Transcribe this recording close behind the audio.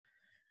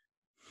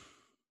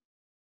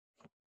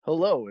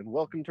Hello and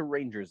welcome to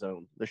Ranger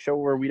Zone, the show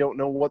where we don't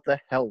know what the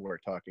hell we're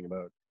talking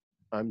about.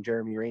 I'm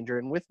Jeremy Ranger,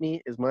 and with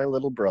me is my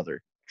little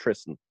brother,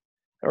 Tristan.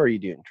 How are you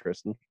doing,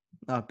 Tristan?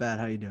 Not bad.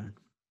 How you doing?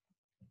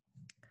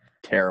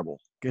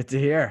 Terrible. Good to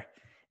hear.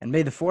 And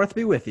may the 4th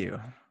be with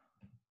you.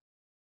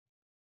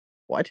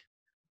 What?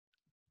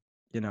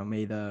 You know,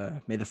 may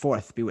the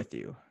 4th be with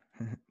you.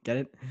 Get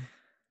it?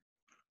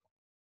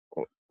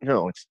 Oh,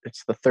 no, it's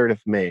the 3rd of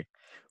May.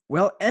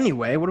 Well,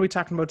 anyway, what are we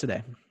talking about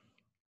today?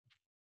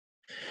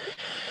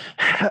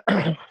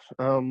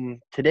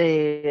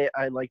 Today,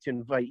 I'd like to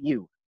invite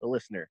you, the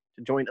listener,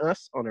 to join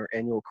us on our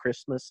annual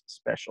Christmas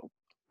special.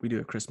 We do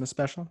a Christmas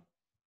special?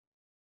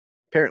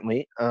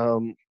 Apparently,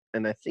 and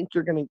I think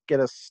you're going to get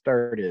us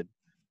started.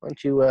 Why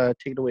don't you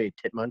take it away,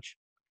 Titmunch?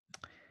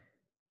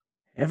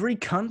 Every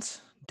cunt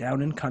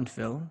down in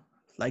Cuntville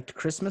liked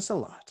Christmas a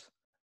lot,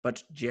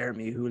 but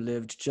Jeremy, who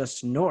lived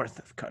just north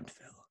of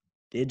Cuntville,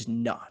 did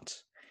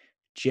not.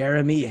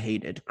 Jeremy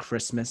hated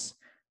Christmas,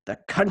 the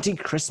cunty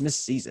Christmas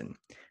season.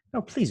 Now,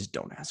 please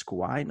don't ask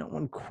why. No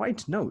one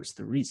quite knows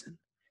the reason.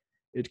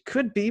 It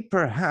could be,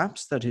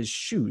 perhaps, that his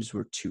shoes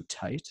were too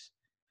tight.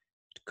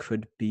 It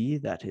could be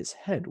that his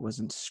head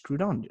wasn't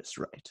screwed on just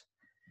right.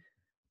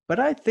 But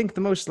I think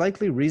the most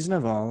likely reason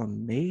of all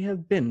may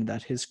have been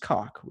that his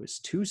cock was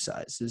 2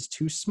 sizes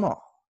too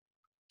small.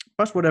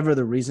 But whatever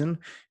the reason,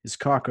 his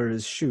cock or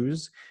his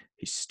shoes,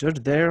 he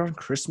stood there on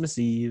Christmas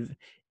Eve,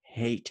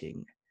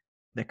 hating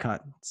the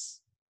cunts.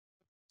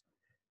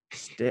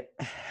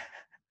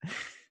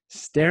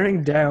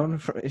 Staring down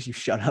from... You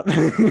shut up. I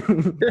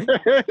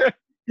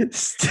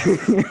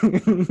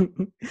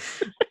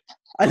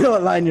know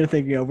what line you're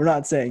thinking of. We're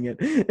not saying it.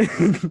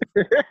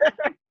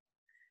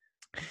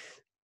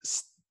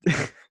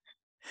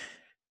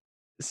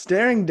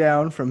 Staring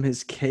down from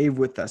his cave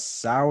with a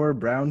sour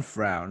brown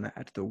frown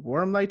at the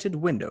warm-lighted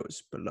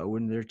windows below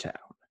in their town.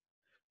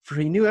 For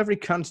he knew every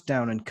cunt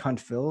down in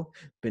Cuntville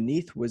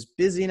beneath was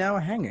busy now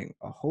hanging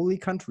a holy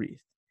cunt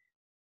wreath.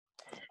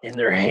 And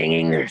they're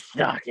hanging their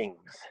stockings.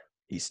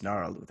 He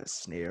snarled with a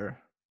sneer.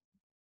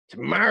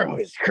 Tomorrow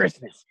is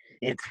Christmas.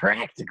 It's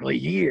practically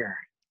here.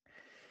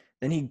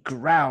 Then he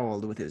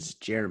growled with his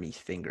Jeremy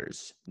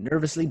fingers,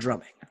 nervously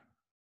drumming.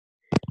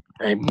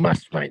 I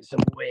must find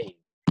some way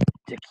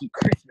to keep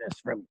Christmas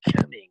from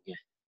coming.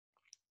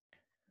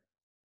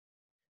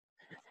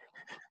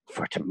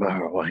 For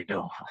tomorrow, I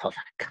know all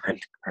the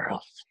cunt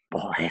girls,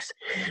 boys,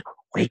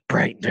 wake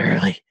bright and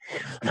early.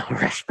 They'll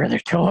rush for their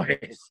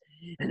toys.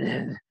 And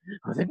then,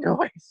 with a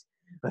noise,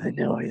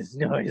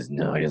 noise.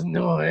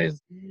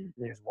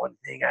 There's one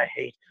thing I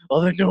hate. All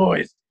the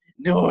noise,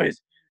 and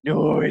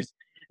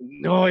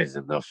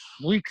the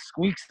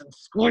squeaks and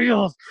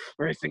squeals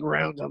racing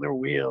around on their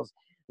wheels.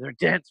 They'll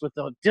dance with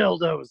their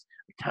dildos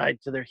tied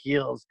to their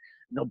heels.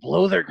 And they'll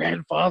blow their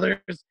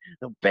grandfathers,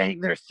 they'll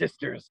bang their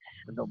sisters,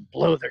 and they'll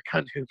blow their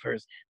cunt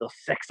hoopers, they'll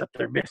sex up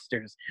their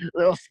misters,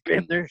 they'll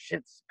spin their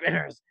shit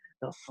spinners,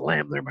 they'll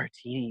slam their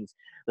martinis,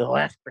 they'll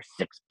ask for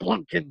 6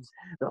 blumpkins,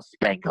 they'll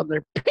spank on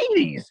their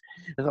peenies,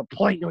 and they'll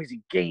play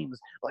noisy games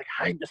like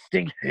hide the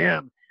stink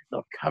ham,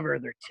 they'll cover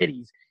their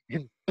titties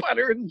in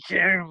butter and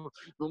jam,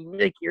 they'll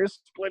make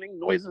ear-splitting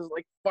noises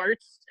like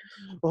farts.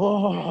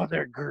 Oh,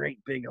 they're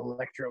great big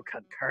electro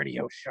cunt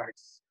cardio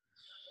sharks.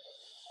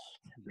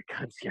 And the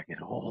cunts young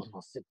and old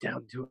will sit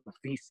down to a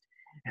feast,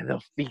 and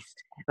they'll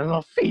feast, and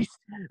they'll feast,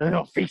 and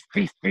they'll feast.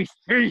 And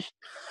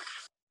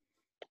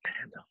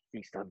they'll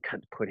feast on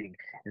cunt pudding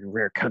and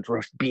rare cunt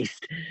roast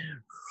beast.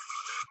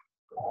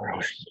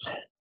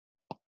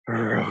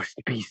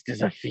 Roast beast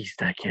is a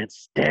feast I can't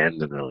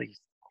stand in the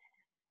least.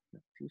 The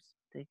two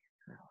steak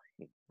I'll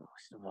hate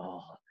most of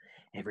all.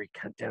 Every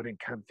cunt out in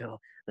Cuntville,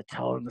 the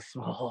tall and the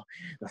small,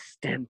 they'll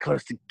stand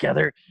close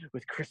together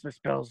with Christmas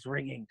bells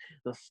ringing.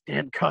 They'll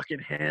stand cock in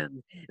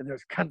hand, and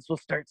those cunts will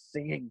start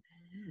singing.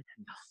 And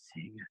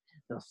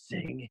they'll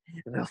sing,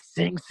 and they'll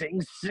sing.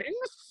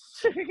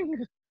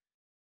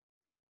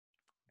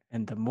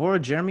 And the more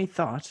Jeremy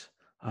thought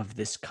of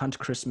this cunt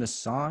Christmas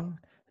song,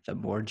 the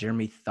more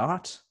Jeremy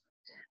thought,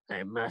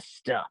 I must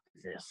stop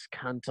this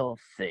cuntal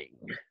thing.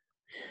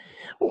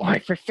 Why,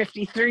 for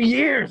 53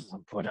 years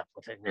I'll put up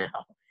with it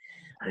now.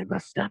 I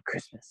must stop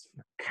Christmas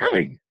from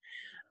coming.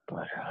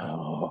 But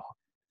oh.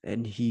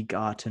 Then he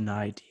got an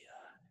idea.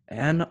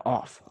 An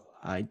awful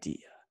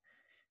idea.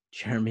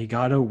 Jeremy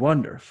got a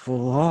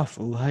wonderful,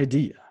 awful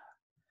idea.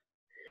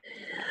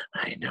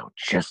 I know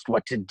just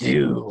what to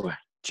do.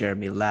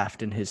 Jeremy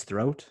laughed in his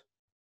throat.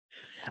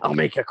 I'll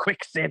make a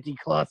quick Santa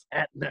Claus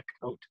hat and a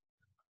coat.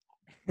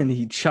 And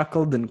he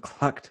chuckled and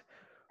clucked.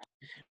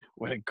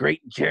 What a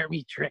great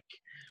Jeremy trick.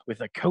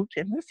 With a coat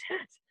and this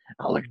hat,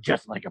 I'll look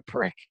just like a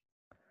prick.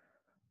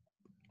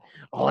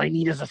 All I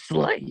need is a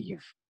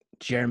slave.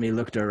 Jeremy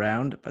looked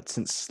around, but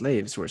since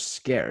slaves were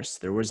scarce,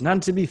 there was none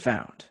to be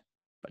found.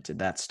 But did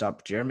that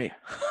stop Jeremy?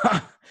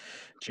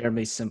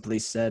 Jeremy simply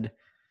said,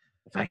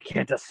 If I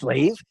can't a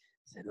slave,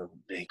 then I'll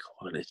make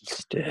one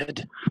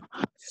instead.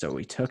 So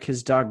he took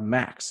his dog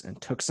Max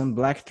and took some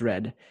black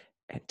thread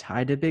and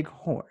tied a big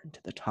horn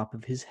to the top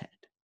of his head.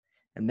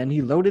 And then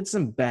he loaded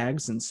some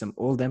bags and some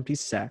old empty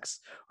sacks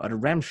on a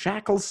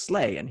ramshackle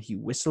sleigh, and he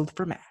whistled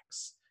for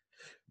Max.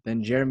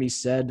 Then Jeremy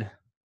said,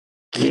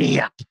 Giddy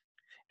up.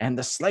 and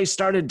the sleigh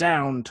started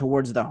down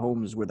towards the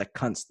homes where the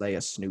cunts lay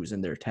a snooze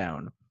in their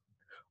town.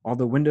 All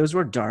the windows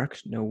were dark,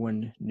 no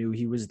one knew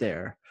he was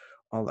there.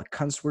 All the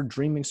cunts were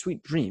dreaming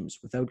sweet dreams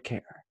without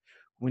care.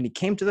 When he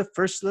came to the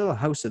first little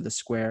house of the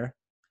square,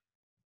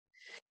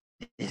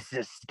 This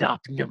is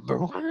stop number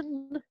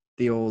 1.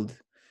 the old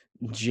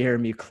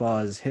Jeremy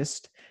Claus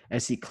hissed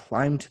as he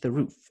climbed to the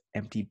roof,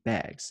 empty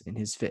bags in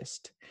his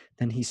fist.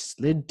 Then he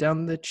slid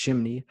down the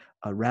chimney,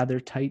 a rather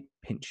tight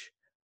pinch.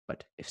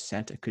 But if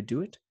Santa could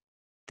do it,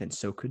 then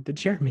so could the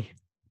Jeremy.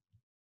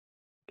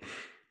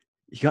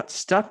 He got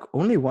stuck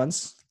only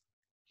once,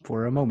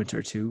 for a moment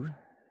or two.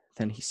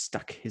 Then he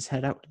stuck his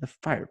head out, the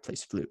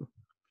fireplace flew,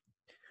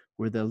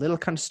 where the little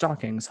cunt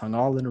stockings hung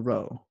all in a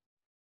row.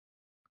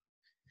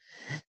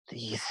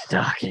 These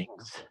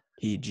stockings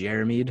He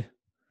Jeremied.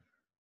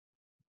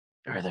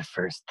 are the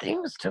first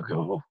things to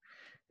go.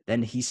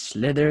 Then he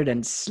slithered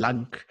and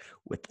slunk,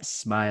 with a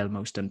smile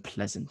most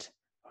unpleasant.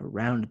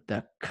 Around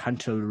the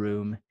cuntle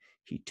room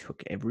he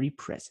took every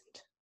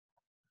present.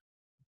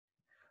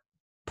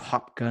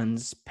 Pop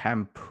guns,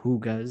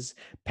 pampugas,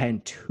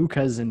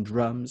 pantukas and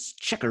drums,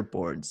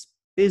 checkerboards,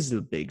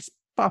 bizzlebigs,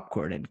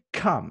 popcorn and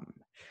cum.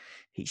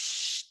 He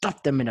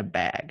stuffed them in a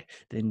bag.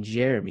 Then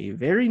Jeremy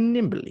very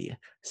nimbly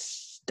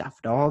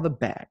stuffed all the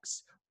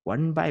bags,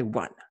 one by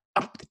one,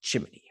 up the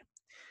chimney.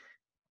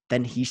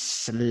 Then he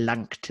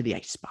slunk to the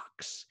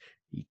icebox.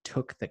 He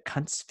took the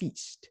cunt's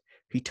feast.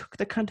 He took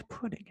the cunt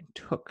pudding and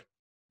took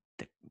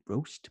the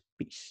roast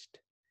beast.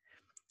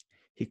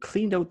 He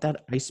cleaned out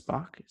that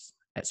icebox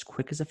as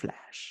quick as a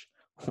flash.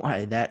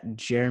 Why, that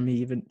Jeremy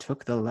even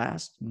took the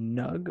last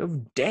nug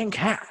of dank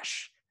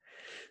hash.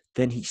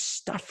 Then he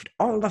stuffed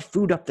all the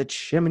food up the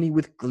chimney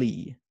with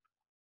glee.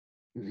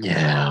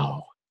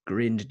 Now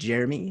Grinned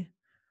Jeremy.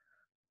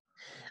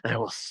 I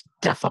will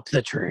stuff up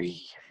the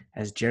tree.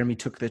 As Jeremy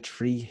took the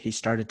tree, he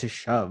started to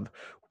shove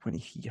when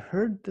he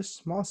heard the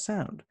small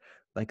sound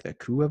like the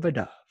coo of a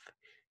dove.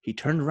 He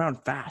turned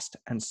around fast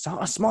and saw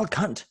a small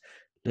cunt.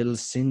 Little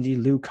Cindy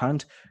Lou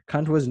Cunt.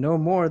 Cunt was no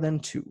more than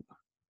 2.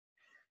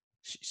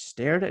 She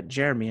stared at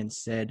Jeremy and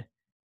said,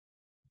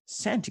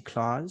 Santa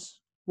Claus,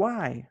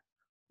 why?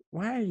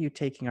 Why are you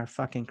taking our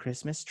fucking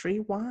Christmas tree?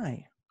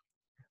 Why?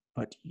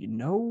 But you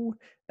know,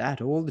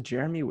 that old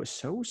Jeremy was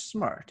so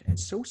smart and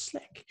so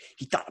slick.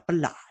 He thought up a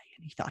lie,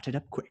 and he thought it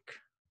up quick.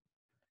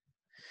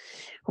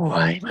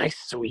 Why, my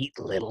sweet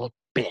little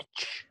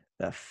bitch.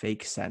 The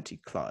fake Santa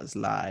Claus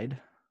lied.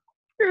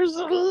 There's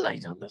a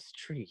light on this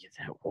tree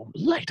that won't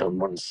light on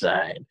one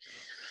side.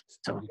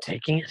 So I'm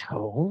taking it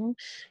home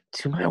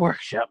to my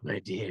workshop, my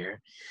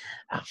dear.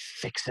 I'll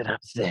fix it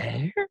up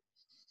there.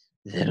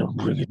 Then I'll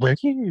bring it back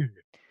here.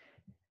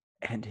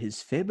 And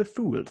his fib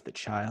fooled the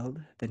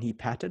child. Then he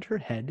patted her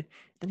head,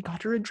 then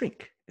got her a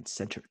drink and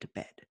sent her to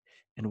bed.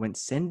 And when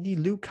Cindy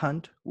Lou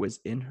Cunt was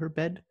in her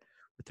bed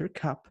with her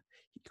cup,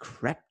 he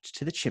crept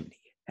to the chimney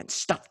and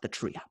stuffed the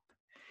tree up.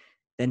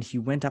 Then he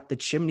went up the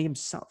chimney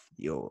himself,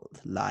 the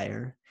old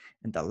liar,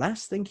 and the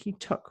last thing he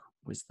took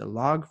was the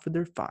log for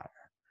their fire.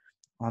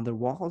 On the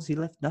walls he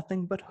left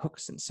nothing but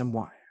hooks and some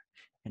wire,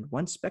 and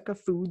one speck of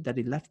food that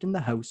he left in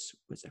the house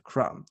was a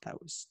crumb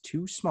that was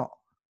too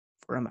small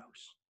for a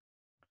mouse.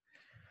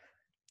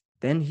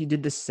 Then he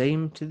did the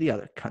same to the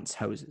other cunts'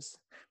 houses,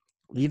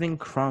 leaving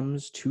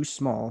crumbs too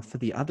small for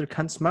the other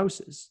cunts'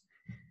 mouses.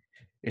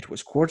 It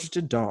was quarter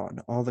to dawn,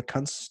 all the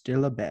cunts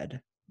still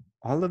abed,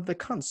 all of the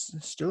cunts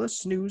still a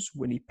snooze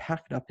when he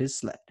packed up his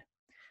sled.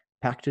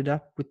 Packed it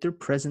up with their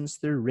presents,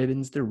 their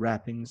ribbons, their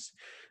wrappings,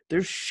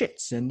 their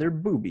shits and their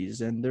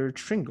boobies and their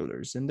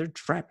tringlers and their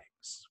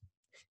trappings.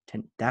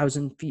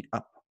 10,000 feet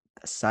up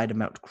the side of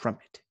Mount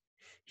Crumpet,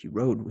 he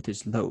rode with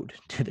his load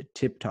to the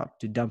tip-top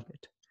to dump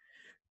it.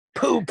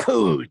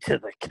 Pooh-pooh to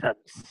the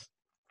cunts.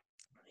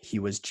 He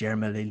was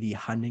Jeremy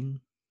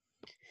Hunning.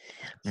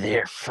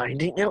 They're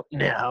finding out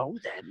now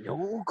that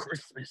no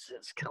Christmas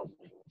is coming.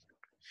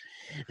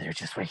 They're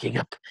just waking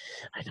up.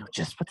 I know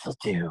just what they'll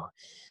do.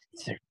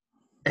 Their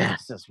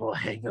asses will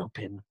hang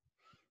open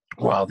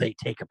while they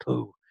take a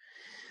poo.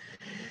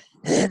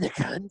 And the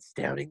cunts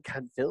down in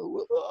Cuntville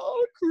will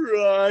all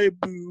cry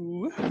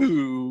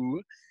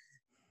boo-hoo.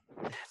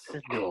 That's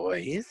the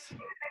noise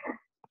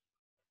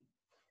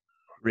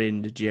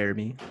Grinned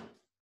Jeremy.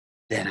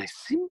 that I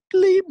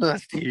simply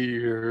must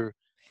hear.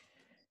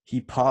 He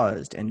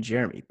paused, and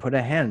Jeremy put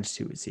a hand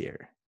to his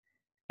ear.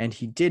 And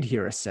he did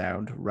hear a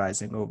sound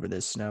rising over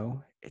the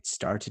snow. It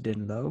started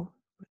in low,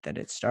 but then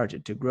it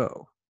started to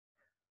grow.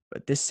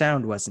 But this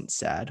sound wasn't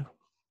sad.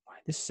 Why,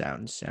 this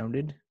sound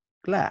sounded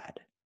glad.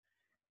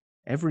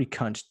 Every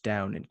cunt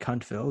down in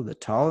Cuntville, the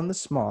tall and the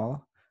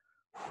small,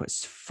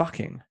 was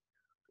fucking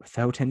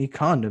without any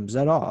condoms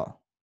at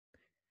all.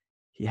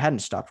 He hadn't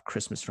stopped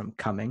Christmas from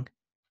coming.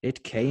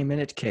 It came and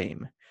it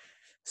came.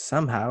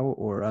 Somehow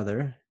or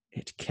other,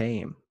 it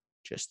came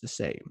just the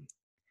same.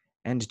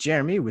 And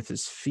Jeremy, with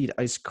his feet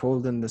ice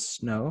cold in the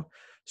snow,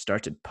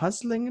 started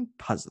puzzling and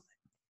puzzling.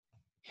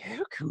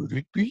 How could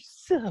it be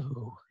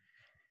so?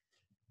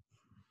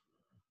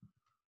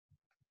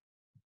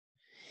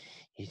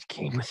 It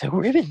came without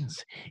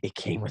ribbons. It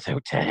came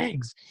without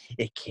tags.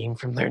 It came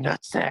from their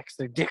nutsacks,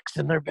 their dicks,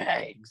 and their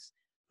bags.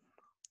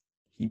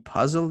 He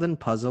puzzled and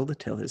puzzled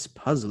till his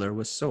puzzler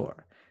was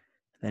sore.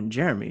 Then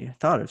Jeremy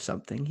thought of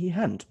something he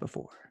hadn't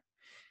before.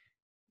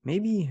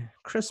 Maybe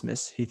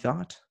Christmas, he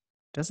thought,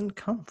 doesn't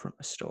come from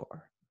a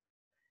store.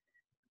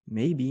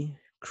 Maybe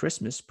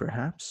Christmas,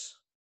 perhaps,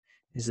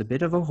 is a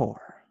bit of a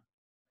whore.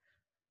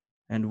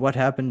 And what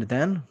happened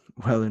then?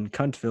 Well, in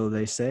Cuntville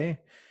they say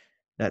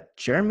that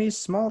Jeremy's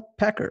small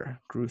pecker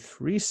grew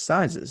 3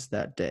 sizes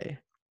that day.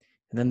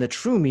 And then the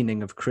true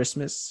meaning of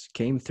Christmas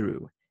came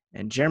through,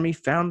 and Jeremy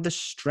found the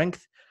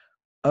strength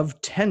of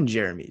 10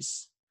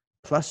 Jeremys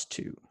plus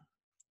 2.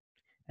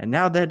 And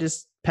now that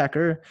his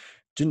pecker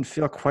didn't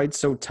feel quite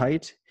so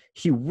tight,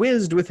 he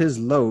whizzed with his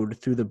load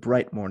through the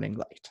bright morning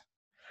light.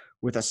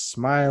 With a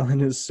smile in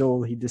his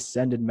soul, he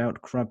descended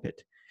Mount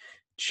Crumpet,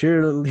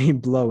 cheerily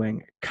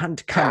blowing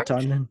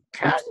cunt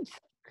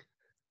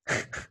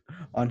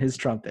on his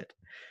trumpet.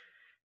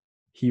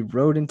 He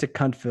rode into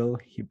Cuntville,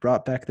 he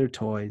brought back their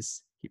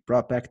toys, he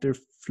brought back their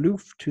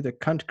floof to the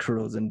cunt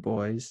girls and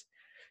boys,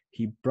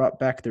 he brought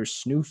back their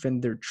snoof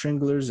and their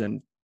tringlers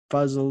and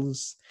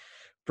fuzzles,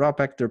 brought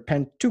back their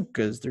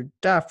pantukas, their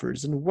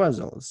daffers and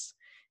wuzzles.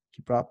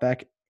 He brought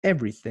back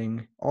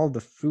everything, all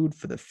the food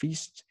for the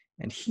feast,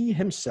 and he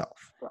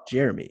himself,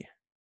 Jeremy,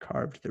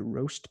 carved the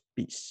roast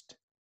beast.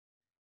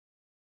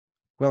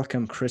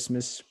 Welcome,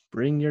 Christmas,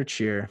 bring your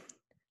cheer,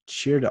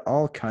 cheer to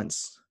all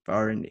cunts,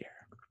 far and near.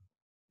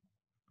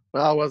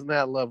 Well, wasn't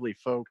that lovely,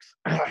 folks?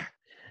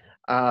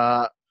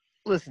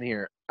 Listen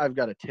here, I've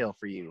got a tale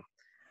for you.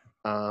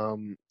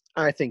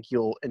 I think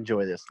you'll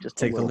enjoy this. Just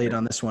Take the lead bit.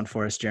 on this one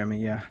for us, Jeremy.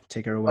 Yeah,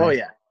 take her away. Oh,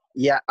 yeah.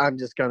 Yeah, I'm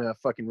just going to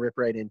fucking rip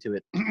right into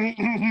it.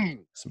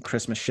 Some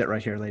Christmas shit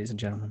right here, ladies and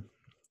gentlemen.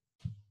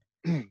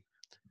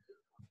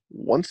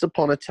 Once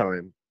upon a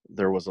time,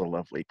 there was a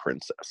lovely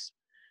princess.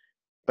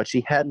 But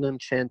she had an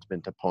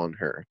enchantment upon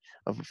her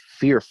of a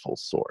fearful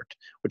sort,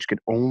 which could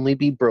only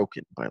be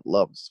broken by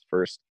love's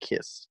first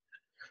kiss.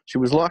 She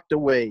was locked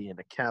away in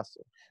a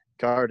castle,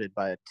 guarded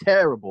by a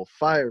terrible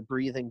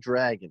fire-breathing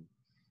dragon.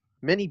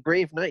 Many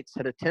brave knights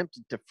had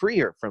attempted to free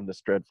her from this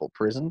dreadful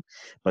prison,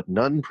 but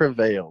none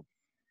prevailed.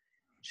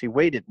 She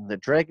waited in the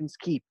dragon's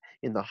keep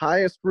in the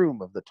highest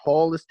room of the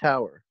tallest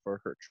tower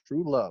for her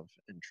true love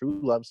and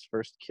true love's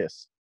first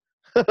kiss.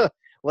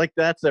 Like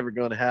that's ever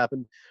going to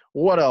happen.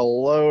 What a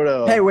load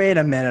of... Hey, wait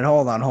a minute.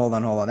 Hold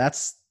on.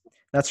 That's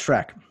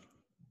Shrek.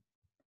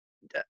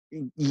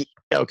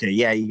 Okay,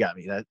 yeah, you got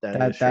me. That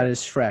is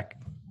Shrek.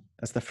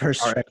 That's the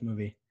first Shrek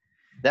movie.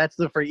 That's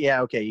the first.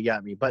 Yeah, okay, you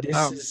got me. But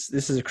this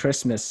is a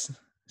Christmas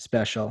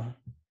special.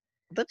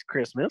 That's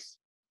Christmas.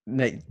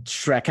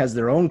 Shrek has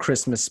their own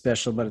Christmas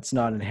special, but it's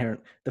not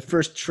inherent. The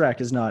first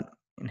Shrek is not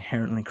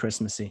inherently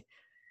Christmassy.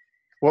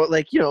 Well,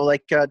 like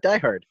Die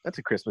Hard. That's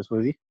a Christmas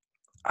movie.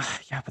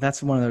 Yeah, but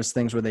that's one of those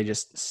things where they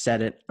just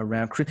set it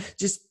around.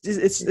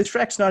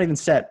 Shrek's not even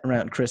set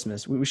around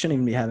Christmas. We shouldn't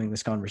even be having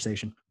this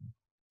conversation.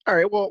 All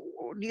right. Well,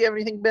 do you have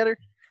anything better?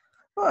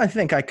 Well, I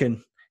think I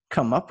could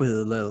come up with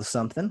a little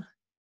something.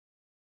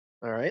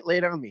 All right, lay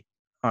it on me.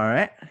 All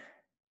right.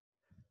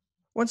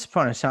 Once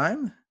upon a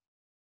time,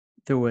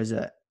 there was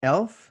an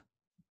elf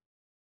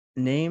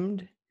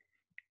named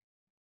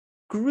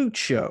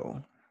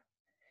Groucho.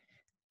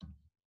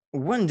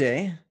 One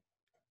day,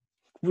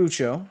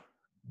 Groucho,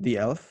 the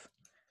elf,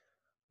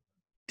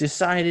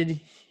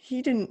 decided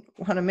he didn't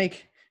want to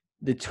make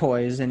the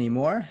toys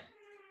anymore,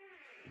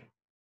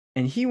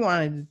 and he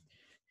wanted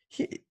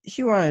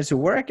to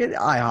work at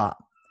IHOP.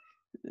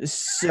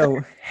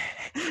 So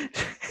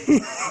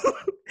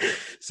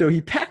so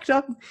he packed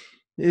up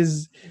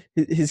his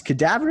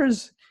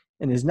cadavers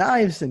and his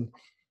knives, and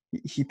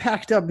he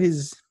packed up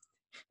his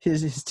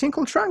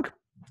tinkle trunk,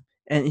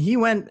 and he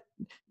went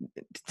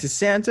to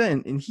Santa,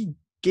 and he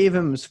gave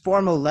him his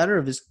formal letter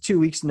of his 2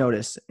 weeks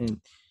notice,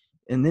 and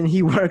then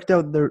he worked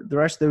out the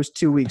rest of those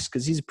 2 weeks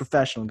because he's a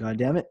professional,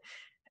 goddammit.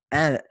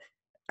 And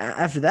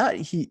after that,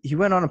 he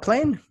went on a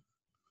plane.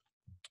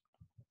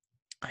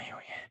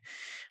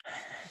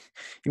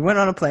 He went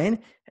on a plane,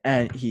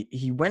 and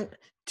he went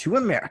to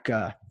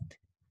America,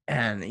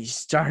 and he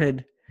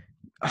started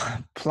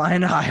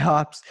applying to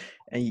IHOPs,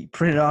 and he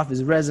printed off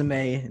his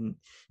resume, and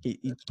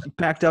he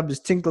packed up his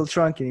tinkle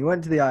trunk, and he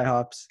went to the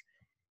IHOPs,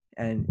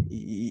 and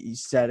he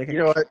said, You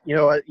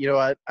know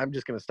what? I'm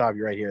just going to stop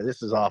you right here.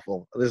 This is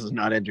awful. This is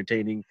not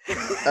entertaining.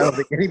 I don't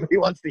think anybody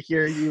wants to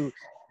hear you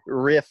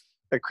riff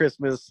a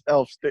Christmas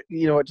elf.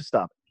 You know what? Just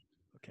stop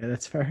it. Okay,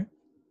 that's fair.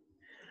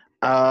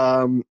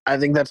 I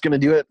think that's going to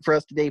do it for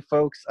us today,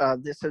 folks.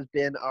 This has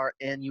been our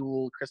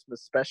annual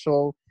Christmas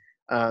special.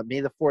 May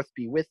the 4th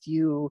be with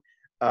you.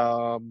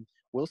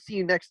 We'll see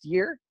you next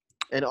year,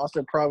 and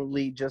also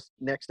probably just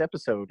next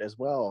episode as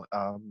well,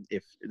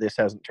 if this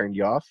hasn't turned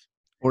you off.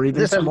 Or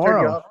even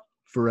tomorrow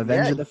for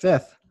Revenge of the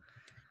 5th.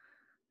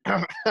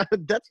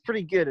 That's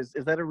pretty good. Is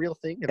that a real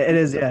thing? It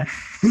is, yeah.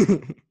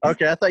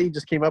 Okay, I thought you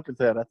just came up with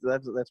that.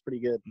 That's pretty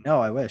good.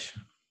 No, I wish.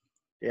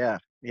 Yeah,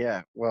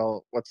 yeah.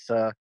 Well,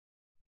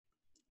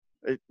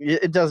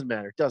 it doesn't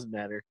matter. It doesn't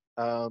matter.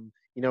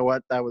 You know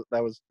what? That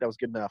was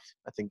good enough.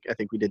 I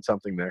think we did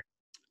something there.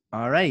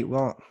 All right.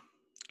 Well,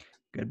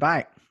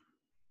 goodbye.